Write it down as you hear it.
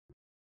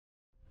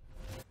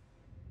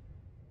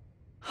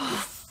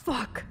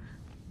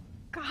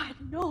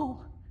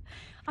no.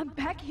 I'm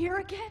back here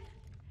again?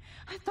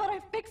 I thought I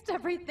fixed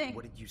everything.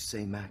 What did you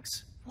say,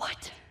 Max?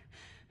 What?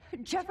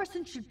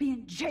 Jefferson should be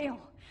in jail,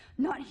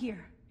 not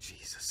here.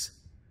 Jesus.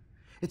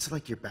 It's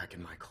like you're back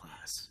in my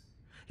class.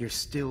 You're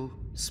still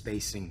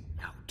spacing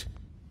out.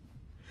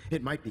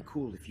 It might be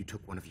cool if you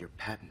took one of your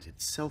patented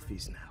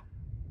selfies now.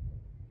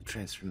 The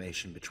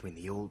transformation between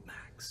the old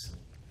Max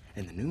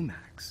and the new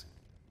Max.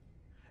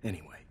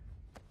 Anyway,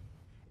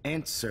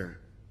 answer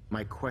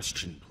my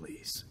question,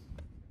 please.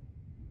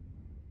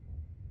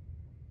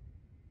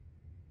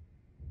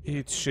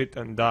 Eat shit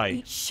and die.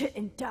 Eat shit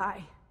and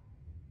die.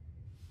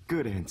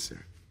 Good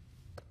answer.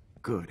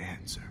 Good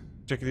answer.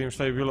 Čekaj da vidim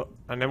šta je bilo,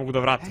 a ne mogu da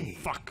vratim. Hey,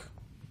 Fuck.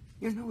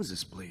 Your nose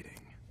is bleeding.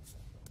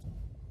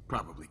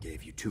 Probably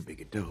gave you too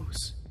big a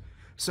dose.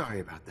 Sorry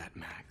about that,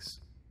 Max.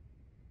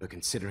 But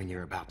considering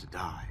you're about to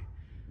die,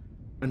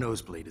 a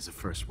nosebleed is a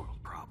first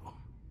world problem.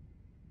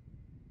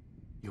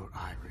 Your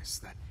iris,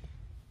 that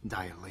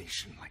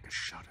dilation like a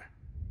shutter.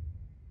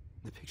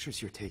 The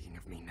pictures you're taking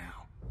of me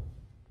now.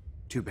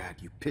 Too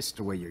bad you pissed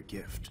away your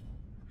gift.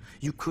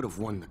 You could have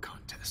won the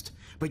contest,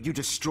 but you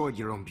destroyed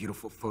your own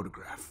beautiful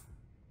photograph.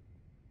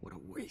 What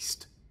a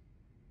waste.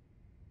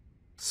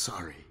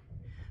 Sorry,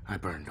 I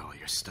burned all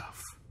your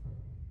stuff.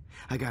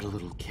 I got a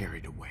little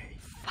carried away.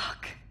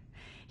 Fuck.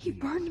 He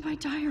burned my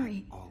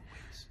diary.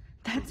 Always.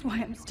 That's why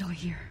I'm still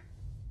here.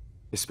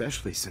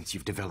 Especially since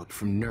you've developed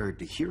from nerd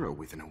to hero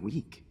within a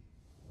week.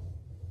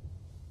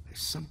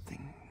 There's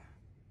something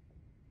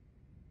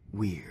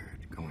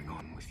weird going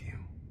on with you.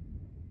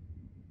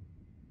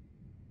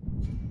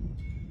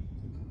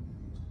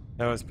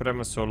 Evo,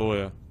 sprema se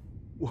oluja.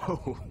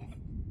 Whoa.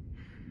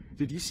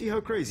 Did you see how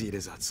crazy it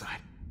is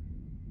outside?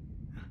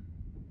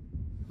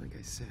 Like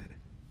I said,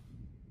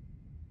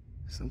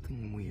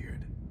 something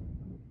weird.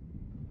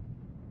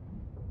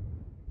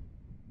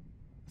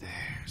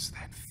 There's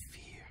that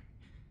fear.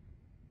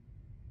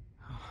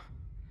 Oh,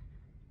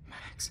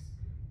 Max,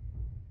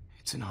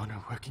 it's an honor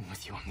working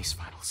with you on these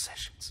final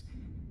sessions.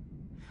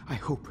 I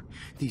hope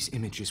these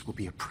images will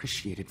be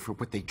appreciated for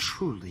what they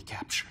truly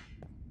capture.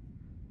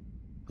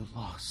 The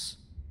loss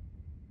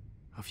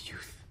of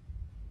youth.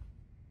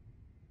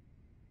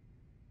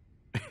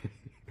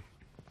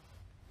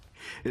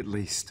 At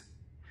least,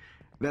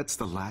 that's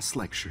the last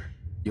lecture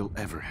you'll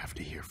ever have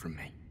to hear from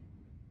me.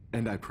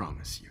 And I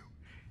promise you,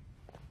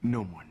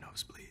 no more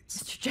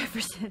nosebleeds. Mr.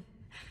 Jefferson,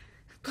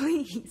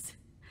 please,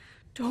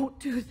 don't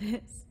do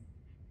this.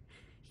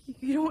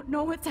 You don't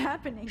know what's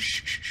happening.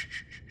 Shh, shh, shh,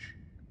 shh, shh.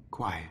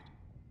 Quiet.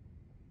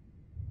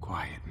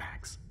 Quiet,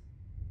 Max.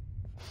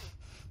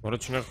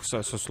 Morat ću nekako se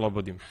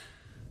oslobodim.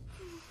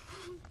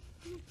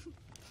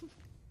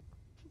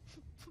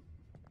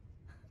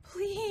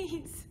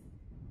 Please,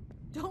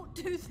 don't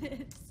do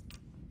this.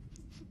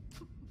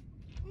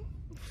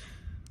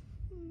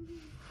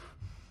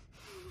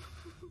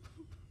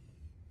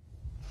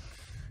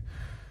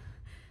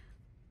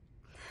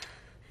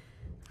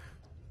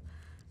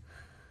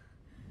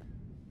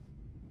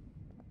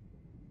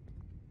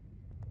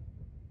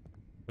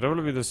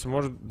 Trebalo bi da se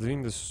možda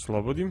da se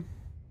oslobodim.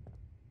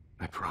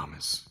 I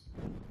promise.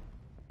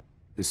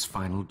 This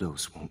final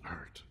dose won't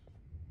hurt.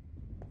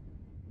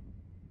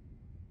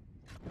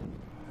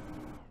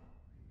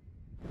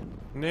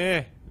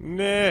 Ne,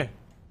 ne.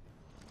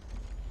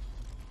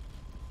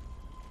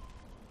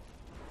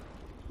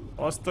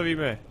 Ostavi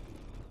me.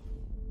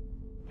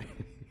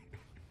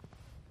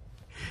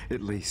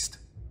 At least.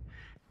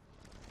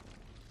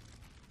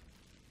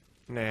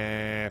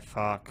 Ne,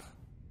 fuck.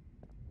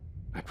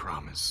 I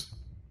promise.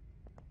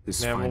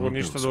 This Ne mogu final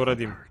ništa dose da won't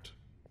uradim. hurt.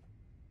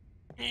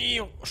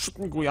 Iu,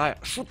 šutni go u jaja,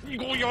 šutni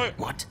go u jaja.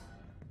 What?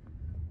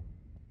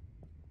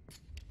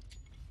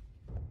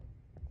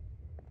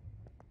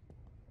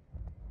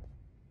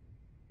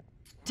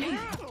 David!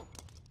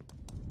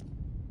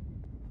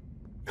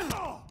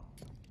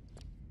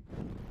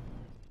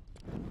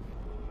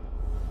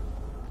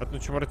 Vratno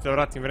ću morati da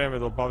vratim vreme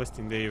da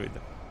obavestim Davida.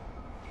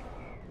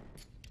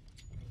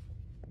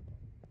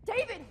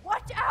 David,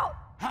 watch out!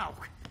 How?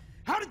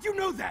 How did you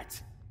know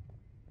that?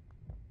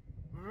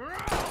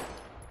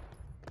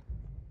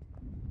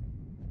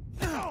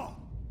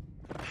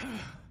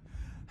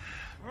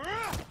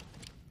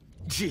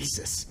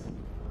 Jesus.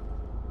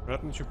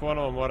 Vratno ću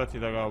ponovo morati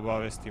da ga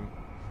obavestim.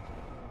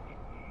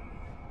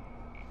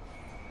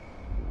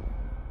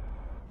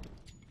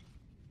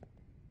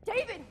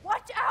 David,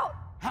 watch out!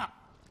 Ha!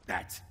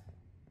 That.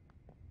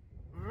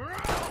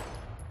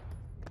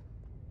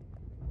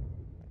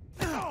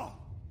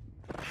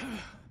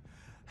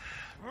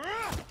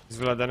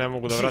 Izgleda da ne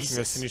mogu da vratim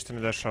jer se ništa ne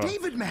dešava.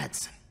 David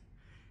Madsen.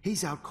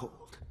 He's out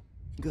cold.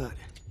 Good.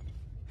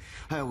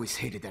 I always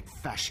hated that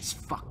fascist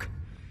fuck.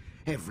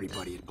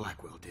 Everybody at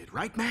Blackwell did,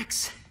 right,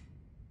 Max?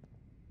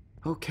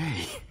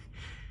 Okay.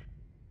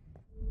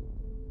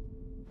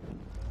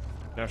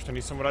 Nešto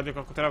nisam uradio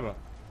kako treba.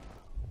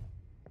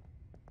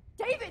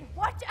 David,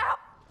 watch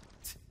out!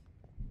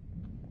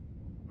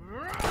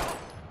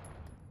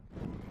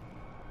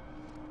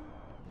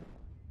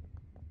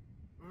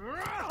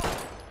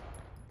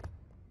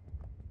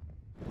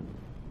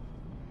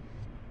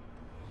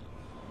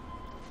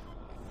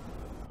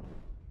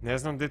 Ne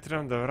znam gdje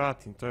trebam da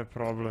vratim, to je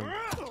problem.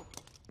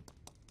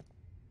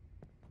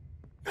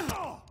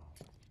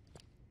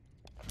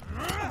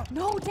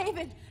 No,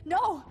 David,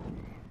 no!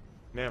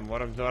 Ne,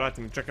 moram da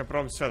vratim, čekaj,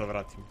 probam sve da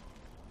vratim.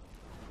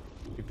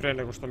 I pre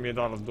nego što mi je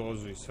dala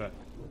dozu i sve.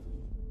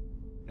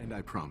 And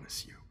I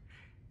promise you,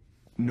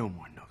 no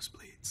more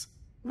nosebleeds.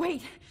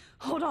 Wait,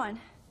 hold on.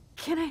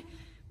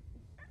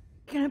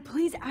 Can I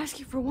please ask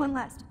you for one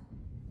last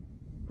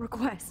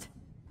request?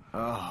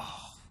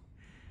 Oh,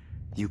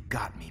 you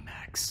got me,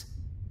 Max.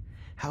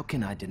 How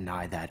can I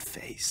deny that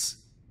face?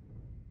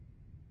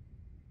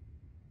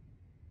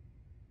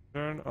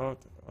 Turn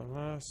out a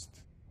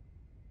last.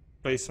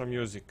 Play some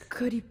music.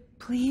 Could you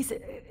please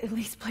at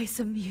least play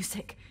some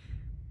music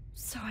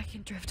so I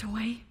can drift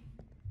away?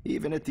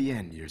 Even at the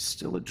end, you're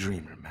still a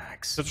dreamer,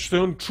 Max. Zato što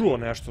je on čuo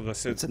nešto da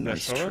se It's a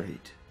nice dešava.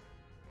 trait.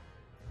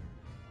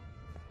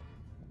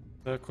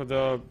 Tako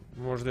da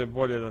možda je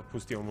bolje da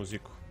pustimo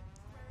muziku.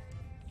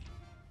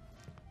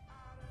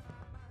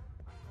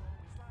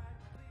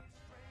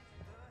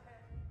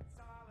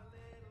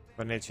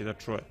 Pa neće da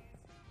čuje.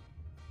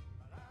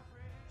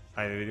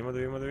 Ajde vidimo, da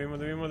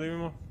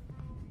vidimo.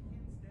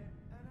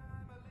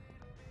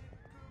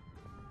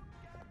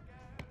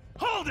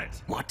 Hold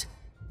it! What?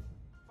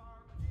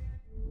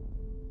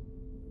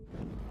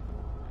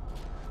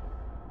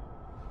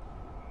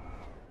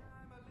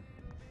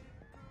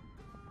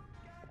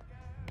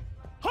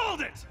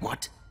 Hold it!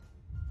 What?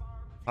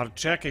 Ali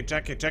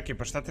čekaj,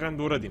 pa šta trebam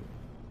da uradim?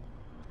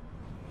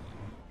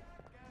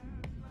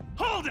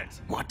 Hold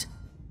it! What?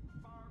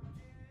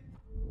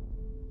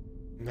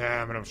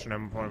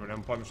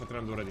 Nemam pojma šta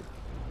trebam da uradim.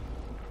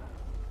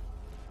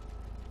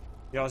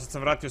 Ja sad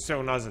sam vratio sve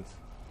unazad.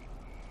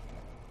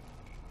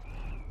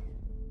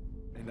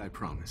 And I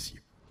promise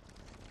you.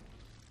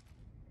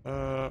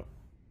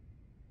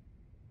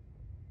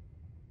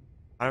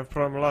 I'm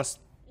from last...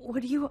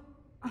 Would you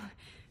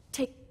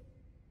take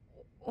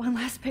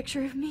one last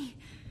picture of me?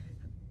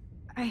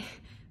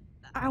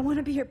 I want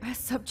to be your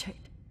best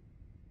subject.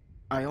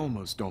 I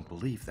almost don't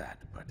believe that,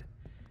 but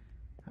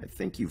I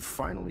think you've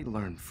finally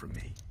learned from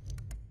me.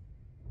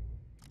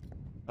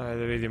 Ajde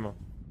da vidimo.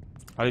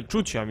 Ali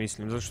čući ja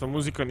mislim, zato što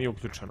muzika nije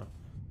uključena.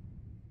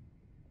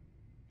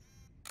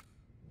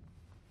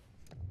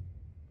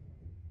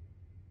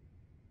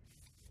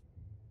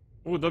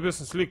 Dobio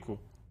sam sliku.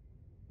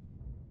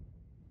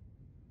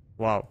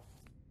 Wow.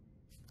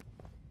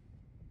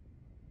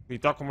 I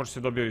tako može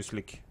se dobijaju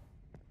slike.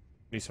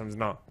 Nisam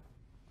znao.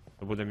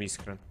 Da budem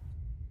iskren.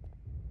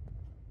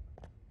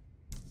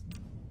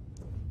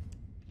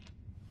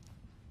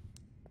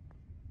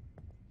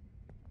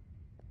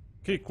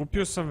 Okej,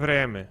 kupio sam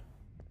vreme.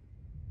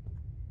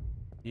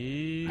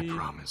 I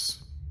promise.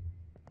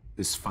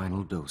 This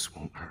final dose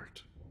won't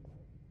hurt.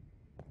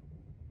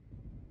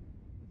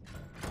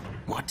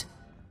 What?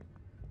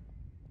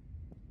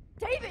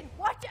 David,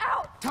 watch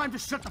out! Time to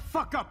shut the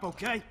fuck up,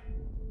 okay?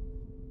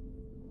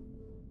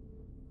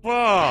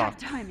 Bad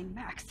timing,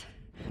 Max.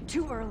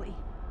 Too early.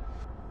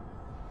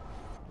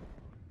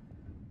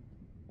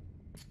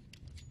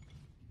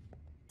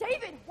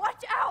 David,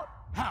 watch out!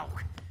 How?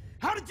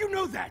 How did you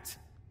know that?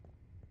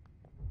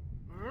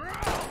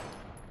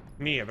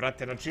 Nije,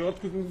 brate, znači,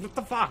 otkud, what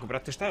the fuck,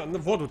 brate, šta je,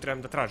 vodu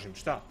trebam da tražim,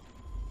 šta?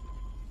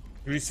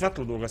 Ili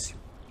svetlo da ugasim.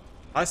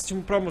 Ajde sad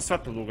ćemo probamo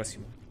svetlo da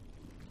ugasimo.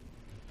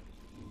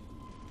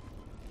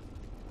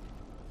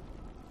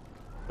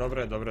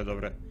 Dobre.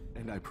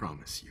 And I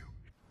promise you.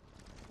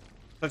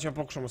 Sad ćemo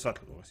pokušamo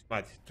svetlo da ugasimo,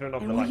 ajde, turn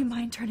off the And would you light.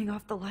 mind turning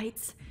off the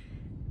lights?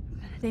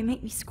 They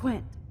make me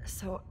squint,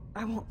 so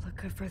I won't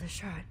look good for the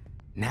shot.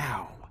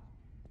 Now,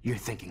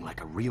 you're thinking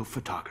like a real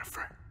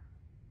photographer.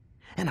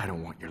 And I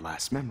don't want your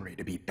last memory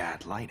to be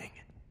bad lighting.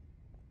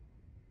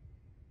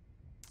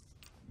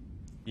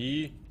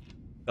 I,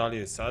 da li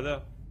je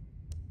sada?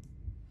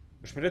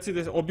 Još mi reci da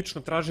je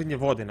obično traženje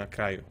vode na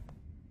kraju.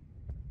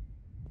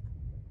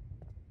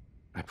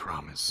 I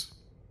promise.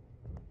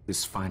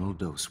 This final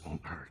dose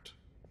won't hurt.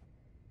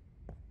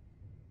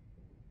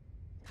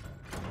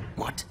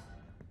 What?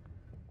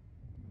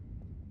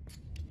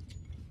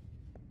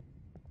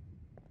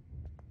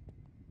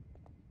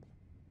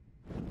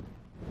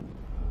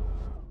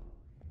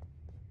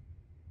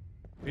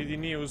 Vidi,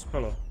 nije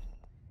uspelo.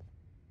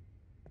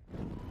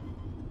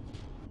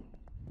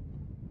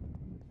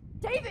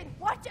 David,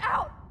 watch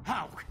out!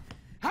 How?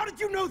 How did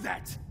you know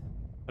that?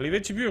 Ali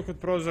već je bio kod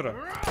prozora.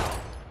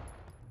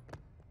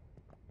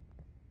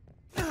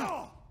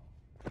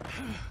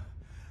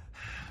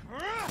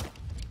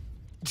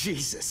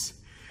 Jesus.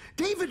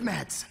 David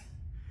Madsen.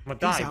 Ma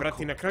daj,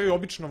 brati, na kraju je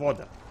obično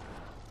voda.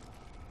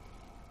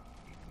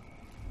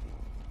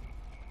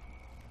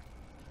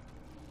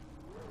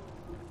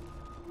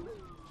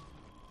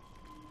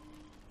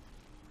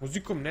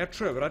 Muzikom ne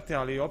čuje, brate,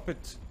 ali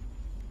opet...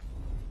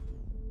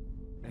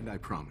 And I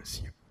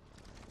promise you.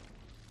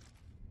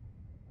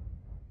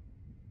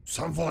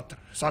 Sam voda,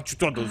 sad ću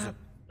to da uzem.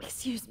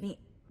 Excuse me,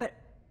 but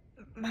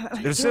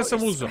my Jer sve throat sam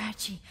is uzeo.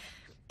 scratchy.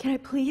 Can I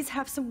please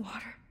have some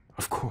water?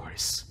 Of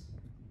course.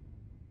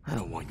 I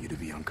don't want you to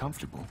be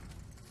uncomfortable.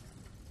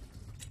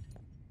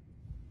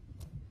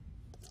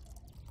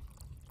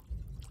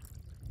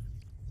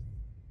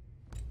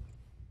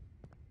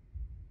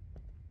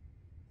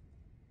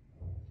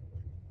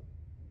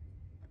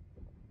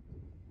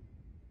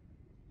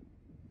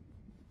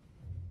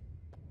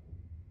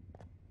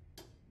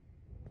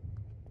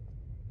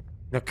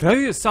 Na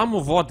kraju je samo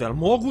voda, ali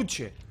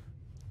moguće?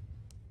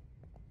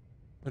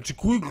 Znači,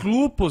 koji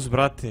glupost,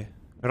 brate.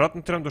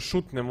 Vjerojatno trebam da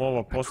šutnem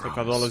ovo posle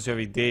kad dolazi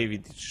ovi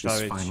David i šta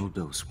već.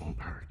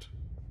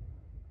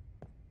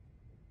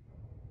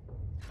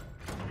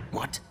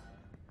 What?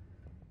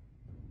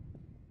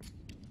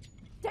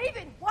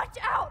 David, watch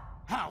out!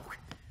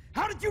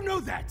 How did you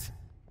know that?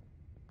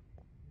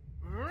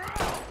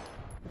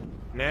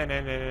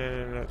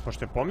 Ne.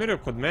 Pošto je pomirio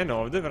kod mene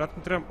ovde,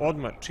 vjerojatno trebam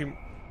odmah čim...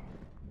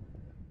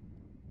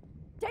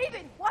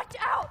 David, watch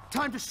out!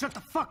 Time to shut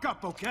the fuck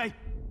up, okay?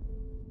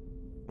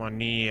 Ma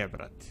nije,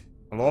 brate.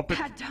 Ali opet...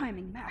 Bad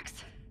timing,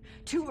 Max.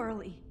 Too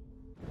early.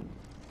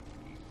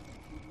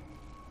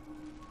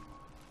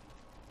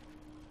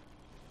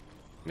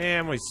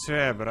 Nemoj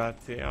sve,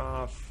 brate.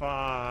 Ah,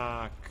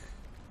 fuck.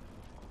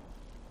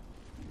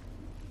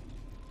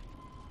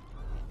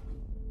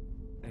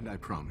 And I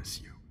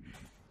promise you.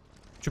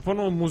 Ću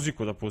ponovo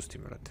muziku da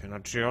pustim, brate.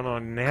 Znači, ono,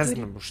 ne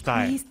znam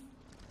šta je.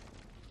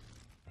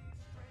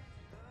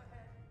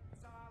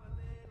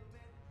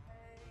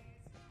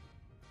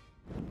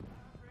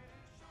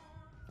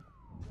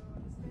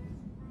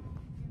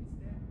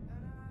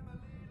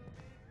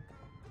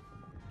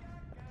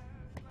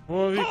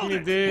 Povikni,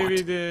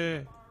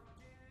 Davide.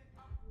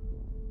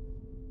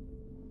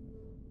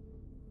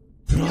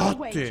 No way,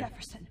 Brate.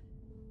 Jefferson.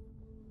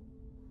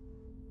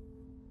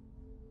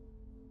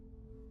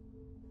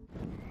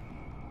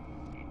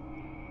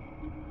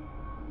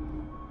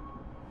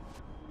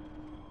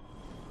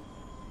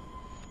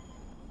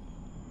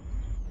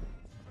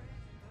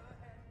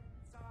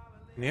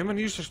 Nema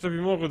ništa što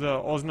bi mogao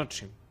da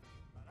označim.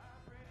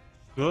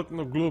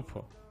 Dodatno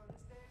glupo.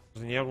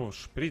 Za njegov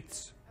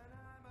špric.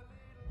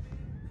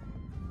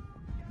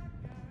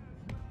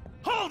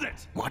 Hold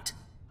it! What?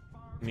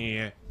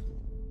 Nije.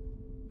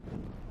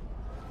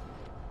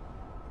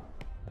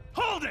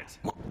 Hold it!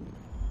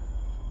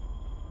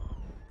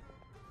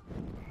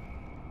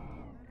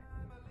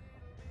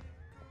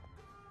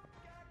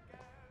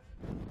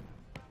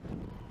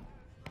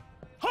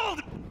 Hold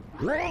it!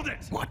 Hold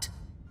it! What?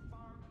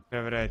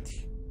 Ne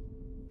vredi.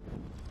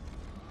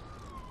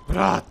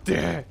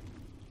 Brate!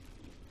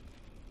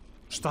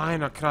 Šta je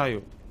na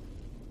kraju?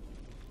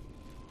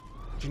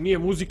 Znači nije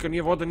muzika,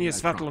 nije voda, nije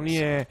svetlo,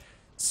 nije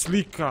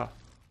slika.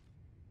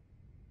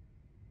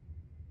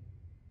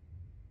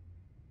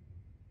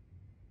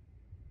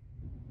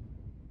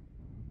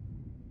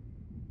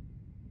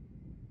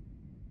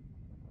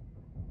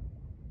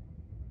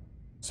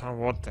 Samo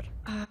water.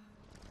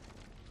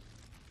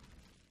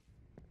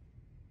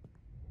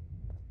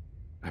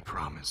 I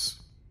promise.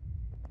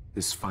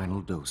 This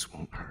final dose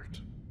won't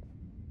hurt.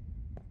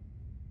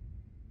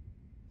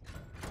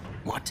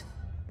 What?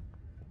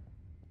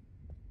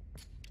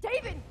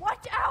 David,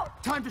 watch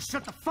out! Time to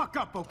shut the fuck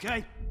up,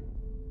 okay?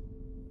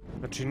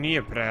 Znači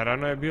nije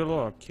prerano je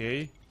bilo,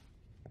 okej.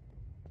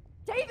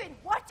 David,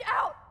 watch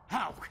out!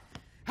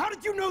 How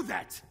did you know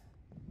that?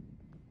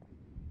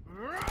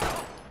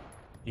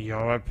 I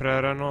ovo je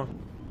prerano.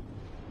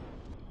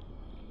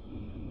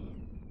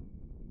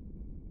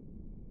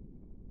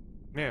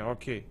 Ne,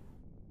 okej.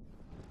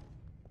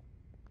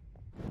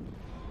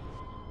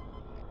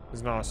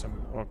 Znao sam,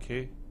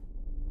 okej.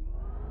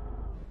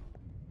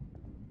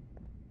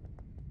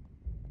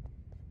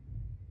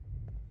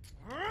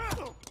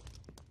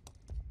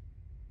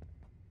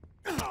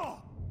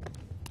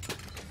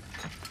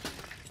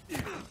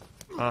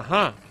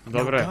 Aha,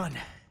 dobro je. No gun,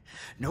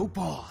 no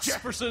balls.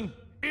 Jefferson,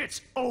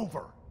 it's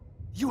over.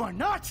 You are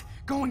not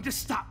going to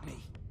stop me.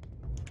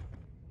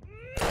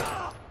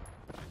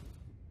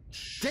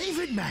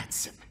 David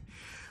Madsen.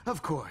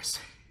 Of course.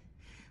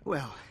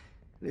 Well,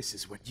 this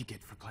is what you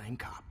get for playing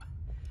cop.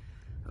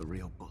 A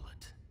real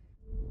bullet.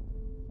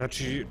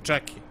 Znači,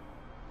 čekaj.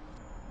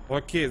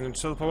 Okej, znači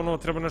sad ponovno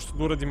treba nešto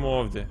da uradimo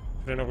ovde.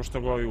 Pre nego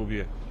što ga ovi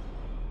ubije.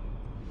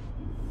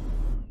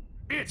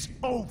 It's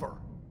over.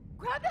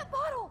 Grab that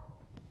bottle!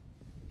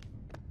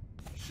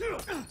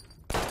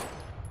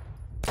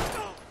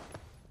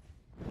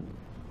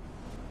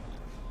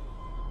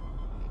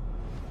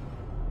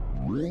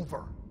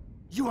 Over.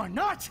 You are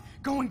not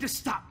going to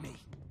stop me.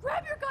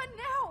 Grab your gun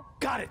now!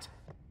 Got it.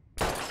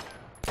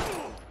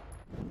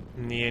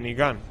 Nije ni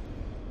gun.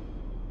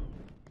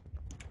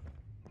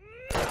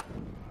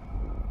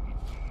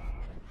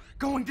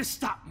 Going to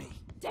stop me.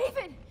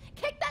 David,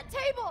 kick that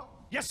table!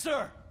 Yes,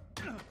 sir.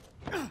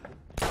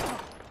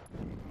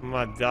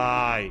 Ma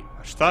daj.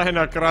 A šta je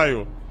na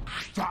kraju?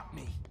 Stop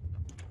me.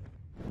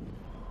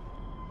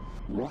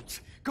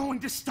 What?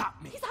 Going to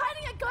stop me. He's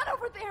hiding a gun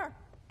over there!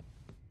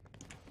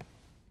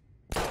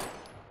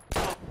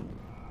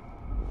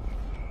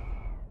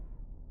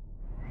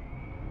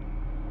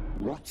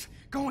 What?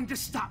 Going to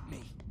stop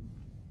me.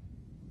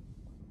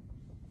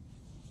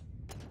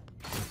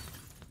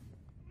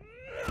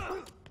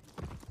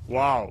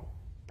 Wow.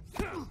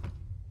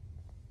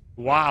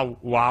 Wow,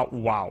 wow,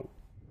 wow.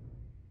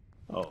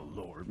 Oh,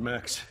 Lord,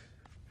 Max.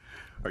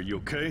 Are you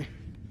okay?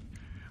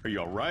 Are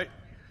you all right?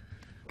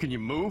 Can you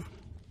move?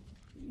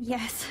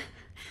 Yes.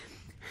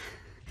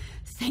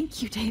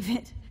 Thank you,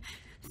 David.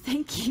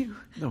 Thank you.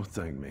 Don't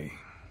thank me.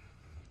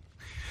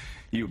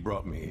 You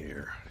brought me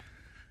here.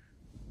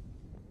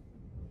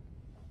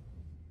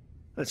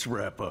 Let's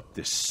wrap up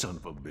this son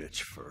of a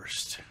bitch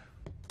first.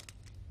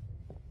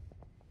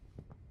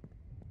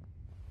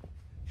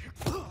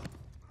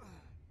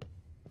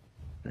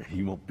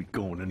 He won't be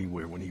going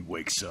anywhere when he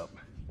wakes up.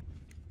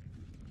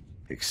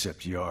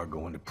 Except you are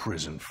going to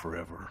prison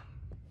forever.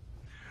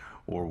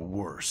 Or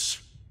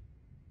worse.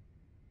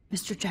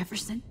 Mr.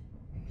 Jefferson,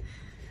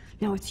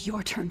 now it's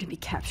your turn to be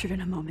captured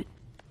in a moment.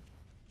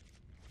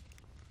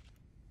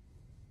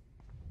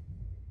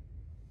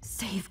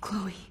 Save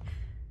Chloe.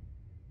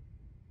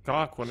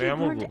 Kako, He ne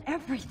burned mogu.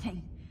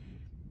 everything,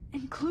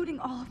 including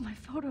all of my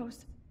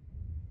photos.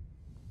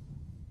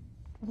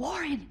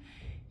 Warren,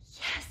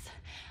 yes,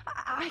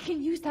 I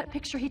can use that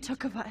picture he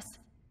took of us.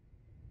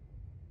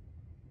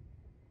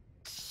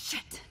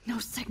 Shit, no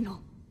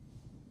signal.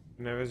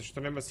 Ne vezi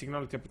što nema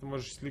signala, ti opet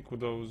možeš sliku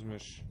da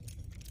uzmeš.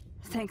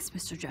 Thanks,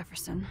 Mr.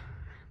 Jefferson,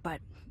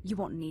 but you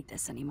won't need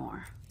this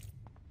anymore.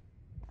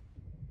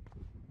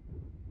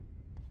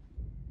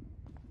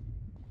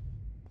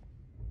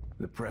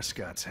 The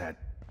Prescotts had...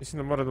 Mislim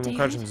da moram da mu David?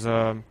 kažem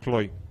za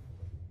Chloe.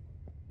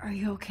 Are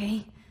you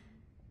okay?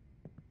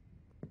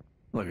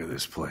 Look at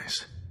this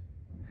place.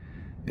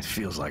 It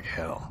feels like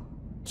hell.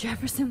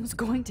 Jefferson was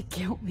going to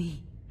kill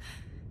me.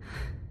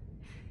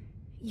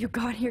 You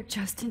got here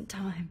just in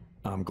time.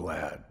 I'm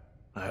glad.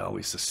 I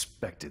always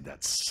suspected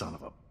that son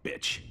of a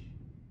bitch.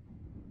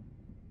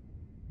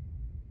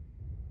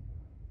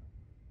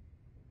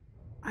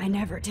 I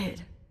never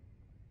did.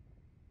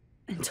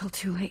 Until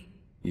too late.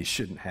 You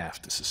shouldn't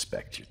have to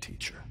suspect your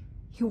teacher.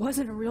 He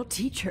wasn't a real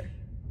teacher.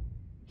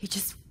 He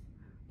just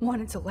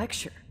wanted to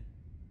lecture.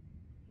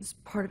 It was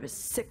part of his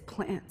sick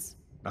plans.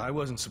 I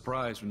wasn't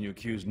surprised when you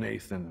accused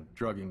Nathan of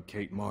drugging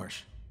Kate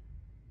Marsh.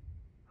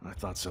 I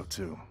thought so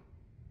too.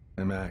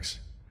 And Max,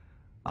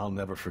 I'll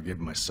never forgive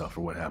myself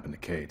for what happened to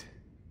Kate.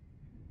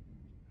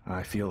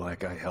 I feel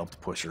like I helped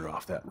push her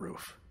off that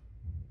roof.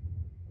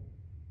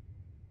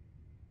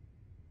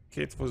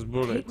 Kate was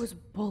bullied. Kate was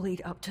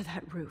bullied up to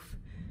that roof.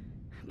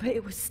 But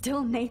it was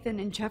still Nathan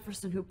and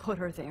Jefferson who put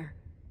her there.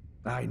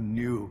 I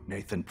knew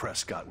Nathan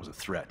Prescott was a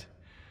threat.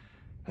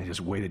 I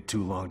just waited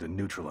too long to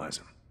neutralize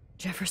him.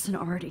 Jefferson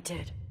already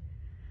did.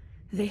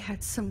 They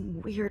had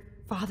some weird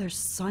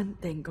father-son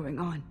thing going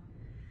on.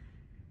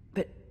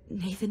 But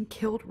Nathan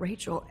killed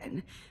Rachel,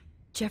 and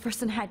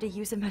Jefferson had to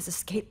use him as a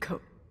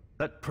scapegoat.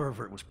 That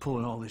pervert was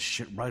pulling all this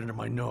shit right under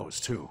my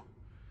nose, too.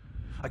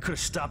 I could have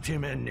stopped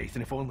him and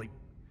Nathan if only...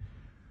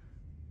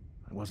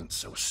 I wasn't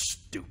so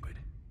stupid.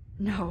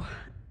 No.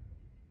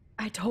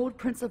 I told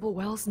Principal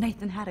Wells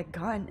Nathan had a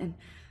gun and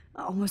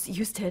almost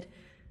used it.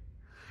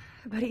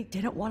 But he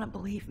didn't want to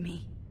believe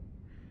me.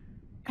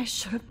 I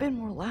should have been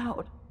more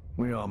loud.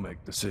 We all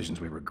make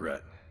decisions we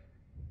regret.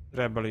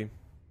 Trebali.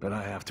 But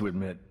I have to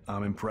admit,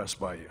 I'm impressed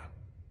by you.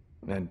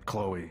 And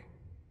Chloe.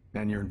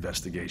 And your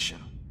investigation.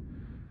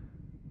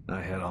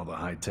 I had all the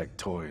high-tech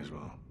toys,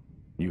 well,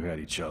 you had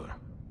each other.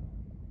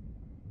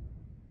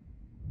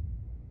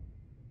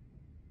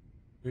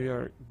 We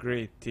are a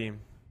great team.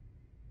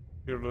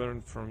 We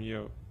learned from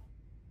you.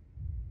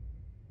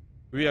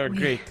 We are a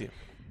great team.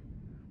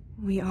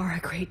 We are a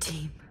great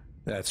team.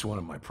 That's one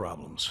of my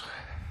problems.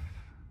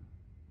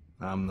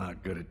 I'm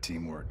not good at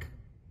teamwork.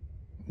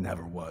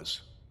 Never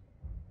was.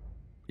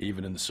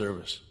 Even in the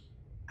service.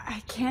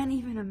 I can't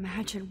even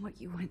imagine what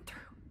you went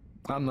through.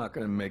 I'm not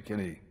gonna make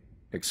any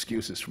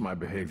excuses for my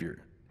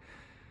behavior.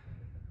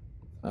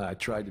 I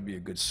tried to be a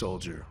good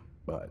soldier,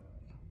 but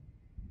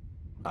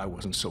I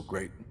wasn't so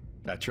great.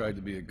 I tried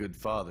to be a good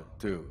father,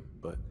 too,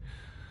 but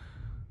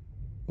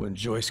when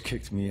Joyce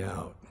kicked me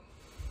out,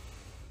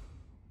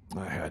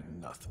 I had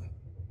nothing.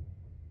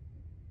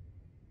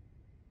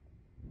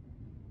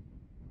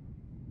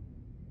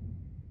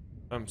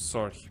 I'm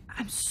sorry.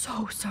 I'm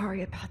so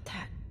sorry about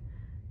that.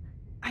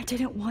 I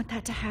didn't want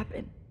that to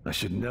happen. I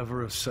should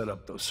never have set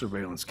up those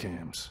surveillance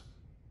cams.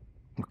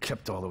 Or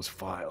kept all those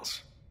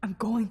files. I'm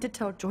going to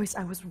tell Joyce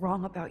I was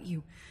wrong about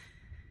you.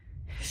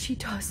 She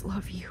does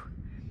love you.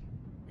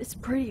 It's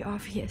pretty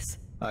obvious.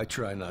 I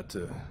try not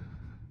to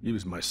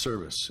use my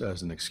service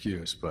as an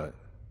excuse, but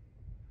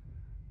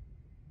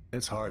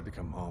it's hard to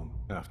come home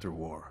after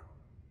war.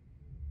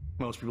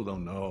 Most people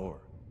don't know or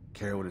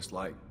care what it's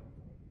like.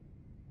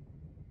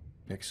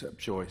 Except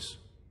Joyce.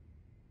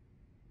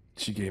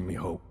 She gave me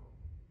hope.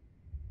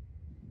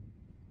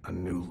 A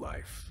new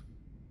life.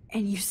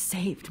 And you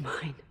saved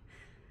mine.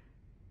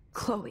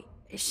 Chloe,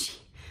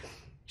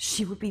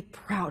 she would be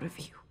proud of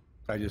you.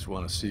 I just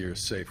want to see her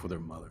safe with her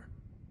mother.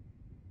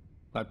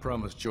 I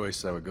promised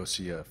Joyce I would go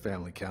see a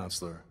family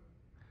counselor.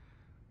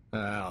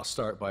 And I'll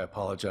start by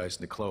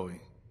apologizing to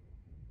Chloe.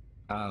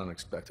 I don't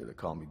expect her to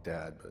call me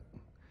Dad, but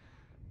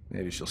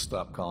maybe she'll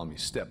stop calling me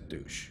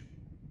step-douche.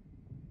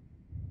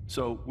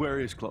 So, where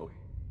is Chloe?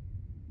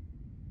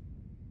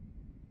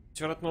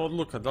 Vjerojatno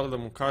odluka, da li da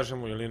mu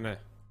kažemo ili ne.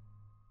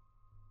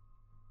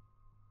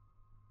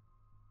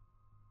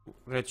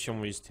 Reći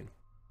ćemo istinu.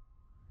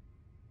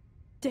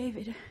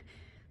 David,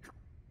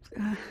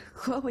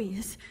 Chloe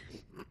is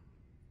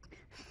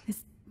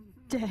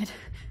dead.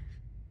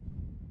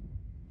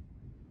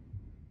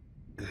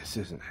 This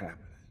isn't happening.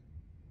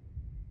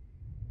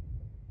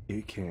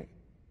 You can't.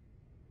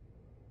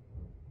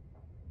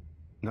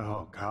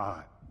 No,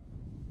 God.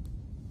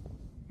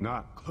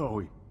 Not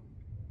Chloe.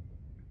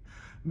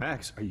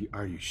 Max,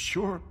 are you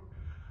sure?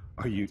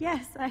 Are you...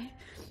 Yes,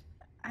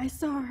 I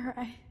saw her.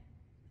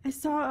 I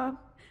saw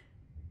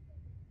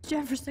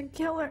Jefferson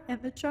kill her in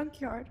the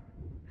junkyard.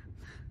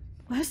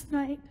 Last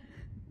night.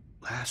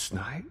 Last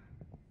night?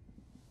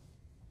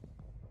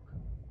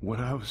 When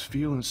I was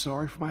feeling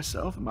sorry for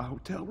myself in my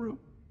hotel room?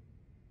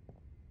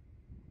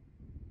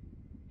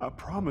 I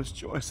promised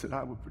Joyce that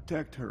I would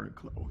protect her and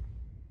Chloe.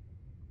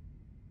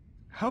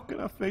 How can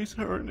I face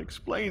her and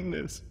explain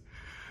this?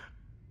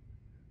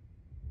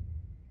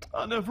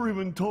 I never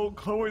even told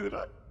Chloe that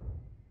I...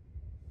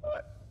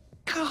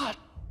 God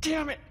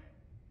damn it!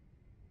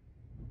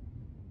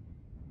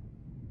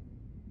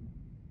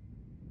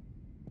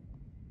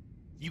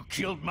 You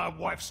killed my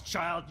wife's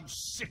child, you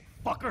sick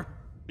fucker!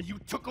 And you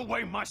took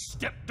away my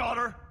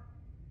stepdaughter?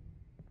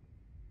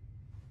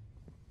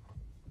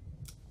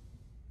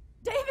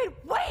 David,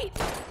 wait!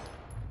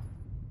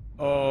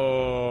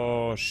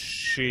 Oh,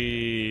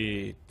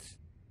 shit.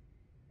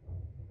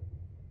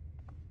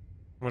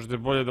 Možda je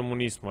bolje da mu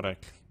nismo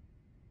rekli.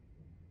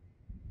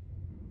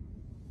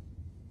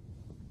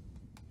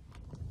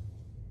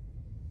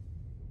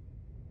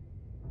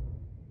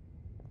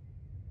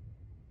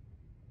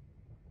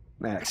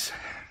 Max,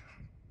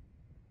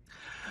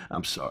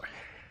 I'm sorry.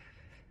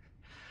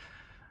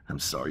 I'm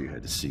sorry you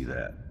had to see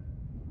that.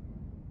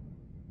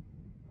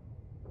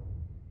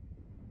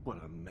 What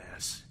a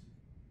mess.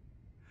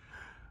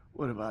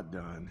 What have I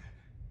done?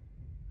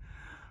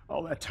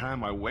 All that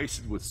time I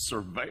wasted with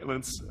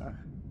surveillance.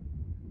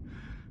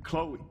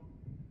 Chloe,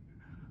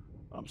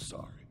 I'm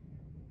sorry.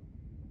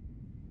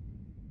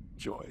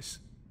 Joyce,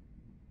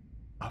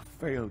 I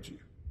failed you.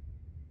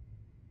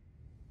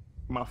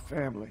 My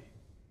family.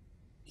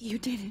 You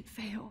didn't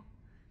fail.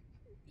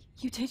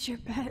 You did your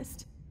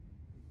best.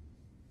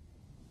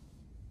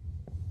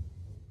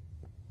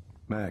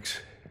 Max,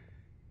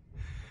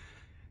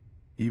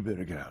 you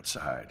better get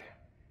outside.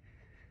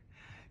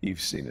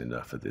 You've seen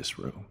enough of this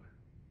room.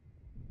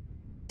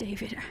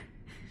 David,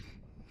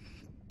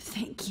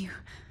 thank you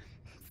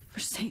for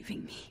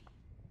saving me.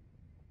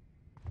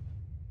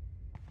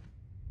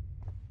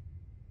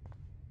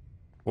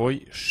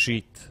 Oj,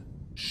 shit.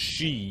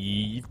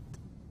 Shit.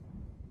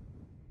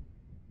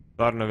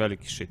 Stvarno je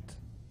veliki shit.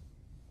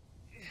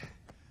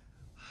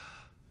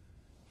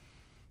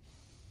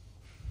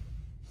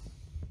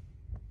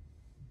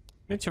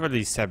 Neće valjda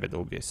i sebe da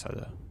ubije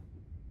sada.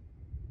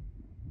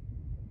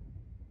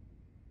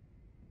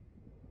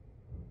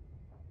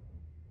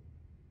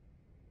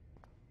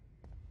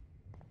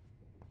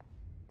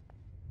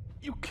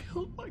 You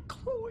killed my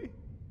Chloe.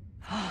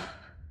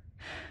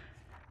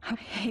 I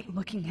hate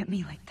looking at me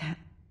like that.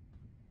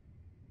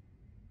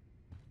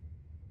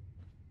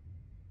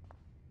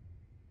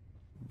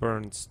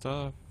 Burned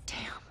stuff.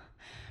 Damn.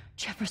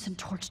 Jefferson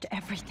torched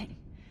everything.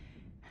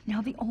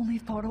 Now the only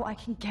photo I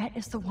can get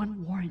is the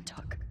one Warren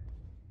took.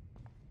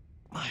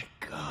 My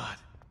God.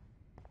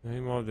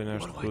 Ima ovdje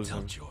nešto What do I tell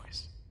uzem.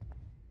 Joyce?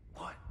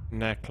 What?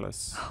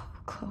 Necklace. Oh,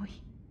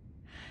 Chloe.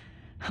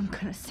 I'm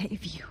gonna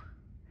save you.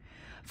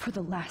 For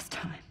the last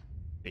time.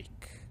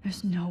 Lik.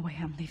 There's no way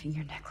I'm leaving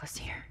your necklace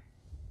here.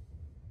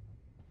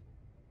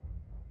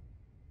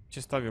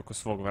 Će stavio oko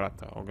svog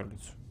vrata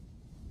ogrlicu.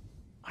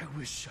 I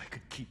wish I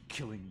could keep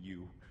killing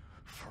you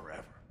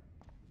forever.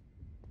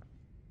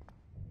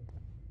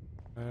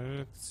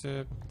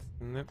 Recept,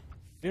 ne.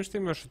 Vidim što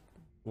ima još...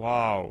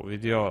 Wow,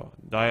 video,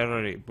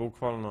 diary,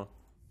 bukvalno.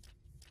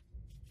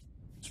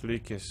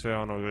 Slike, sve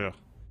ono,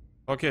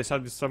 ok,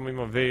 sad bi samo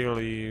imao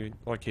veil i...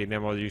 Ok,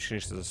 nema ovdje više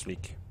ništa za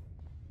slike.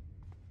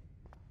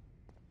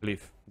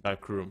 Leave,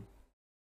 dark room.